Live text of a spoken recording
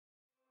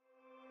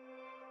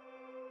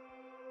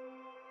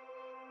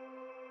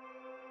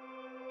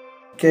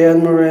Kay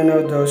Ann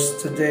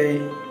does today.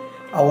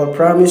 I will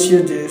promise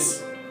you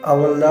this, I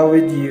will love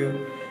with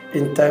you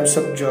in times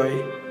of joy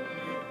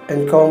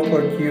and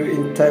comfort you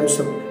in times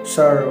of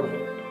sorrow.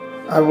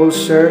 I will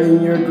share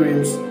in your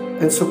dreams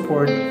and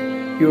support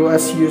you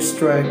as you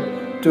strive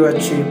to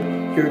achieve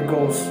your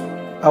goals.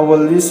 I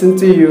will listen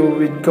to you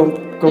with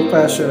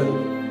compassion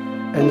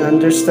and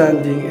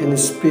understanding and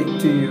speak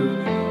to you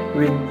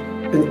with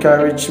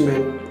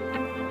encouragement.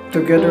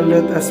 Together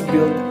let us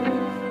build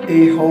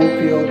a home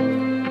filled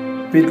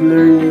with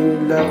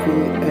learning,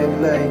 laughing,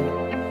 and light.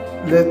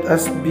 Let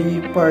us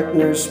be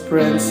partners,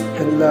 friends,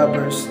 and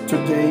lovers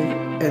today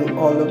and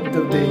all of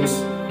the days.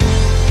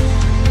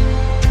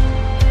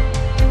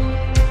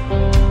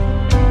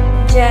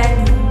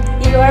 Johnie,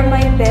 you are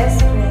my best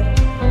friend.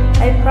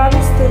 I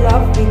promise to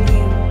laugh with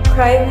you,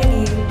 cry with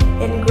you,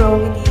 and grow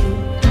with you.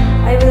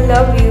 I will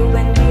love you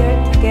when we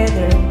are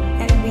together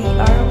and we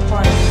are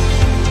apart.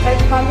 I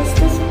promise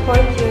to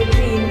support your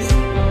dreams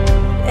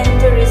and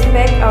to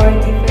respect our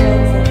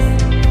differences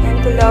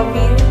and to love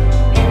you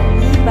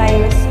and be by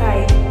your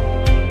side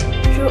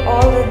through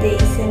all the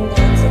days and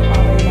nights of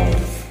our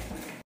lives.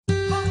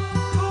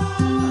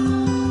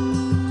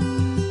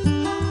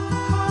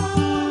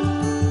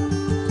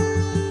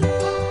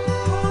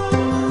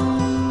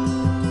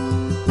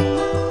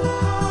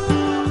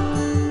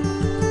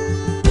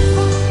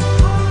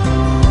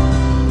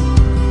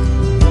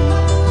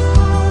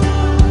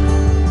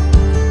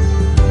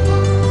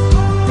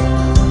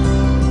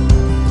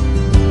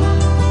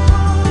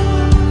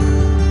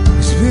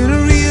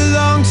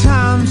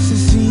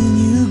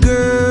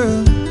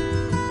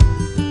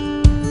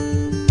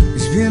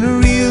 Been a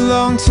real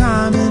long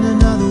time in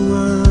another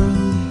world.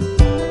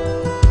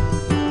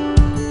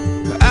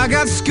 I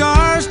got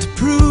scars to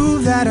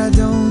prove that I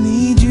don't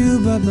need you,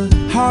 but my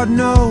heart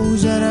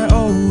knows that I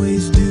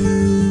always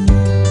do.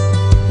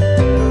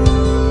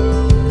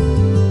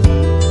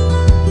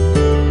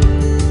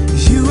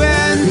 You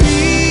and me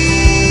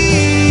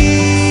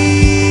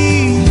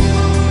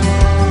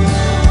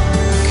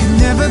could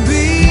never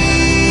be.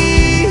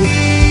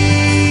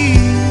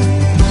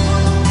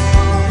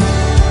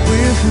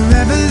 We'll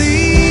forever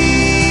leave.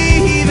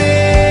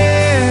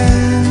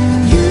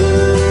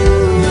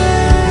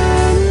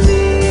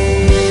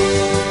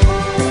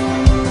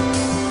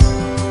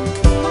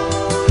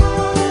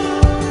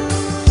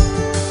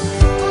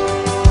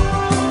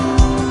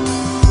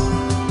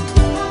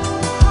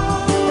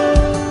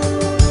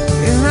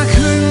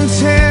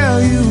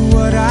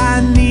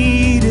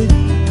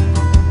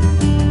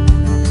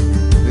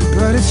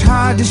 But it's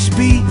hard to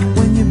speak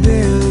when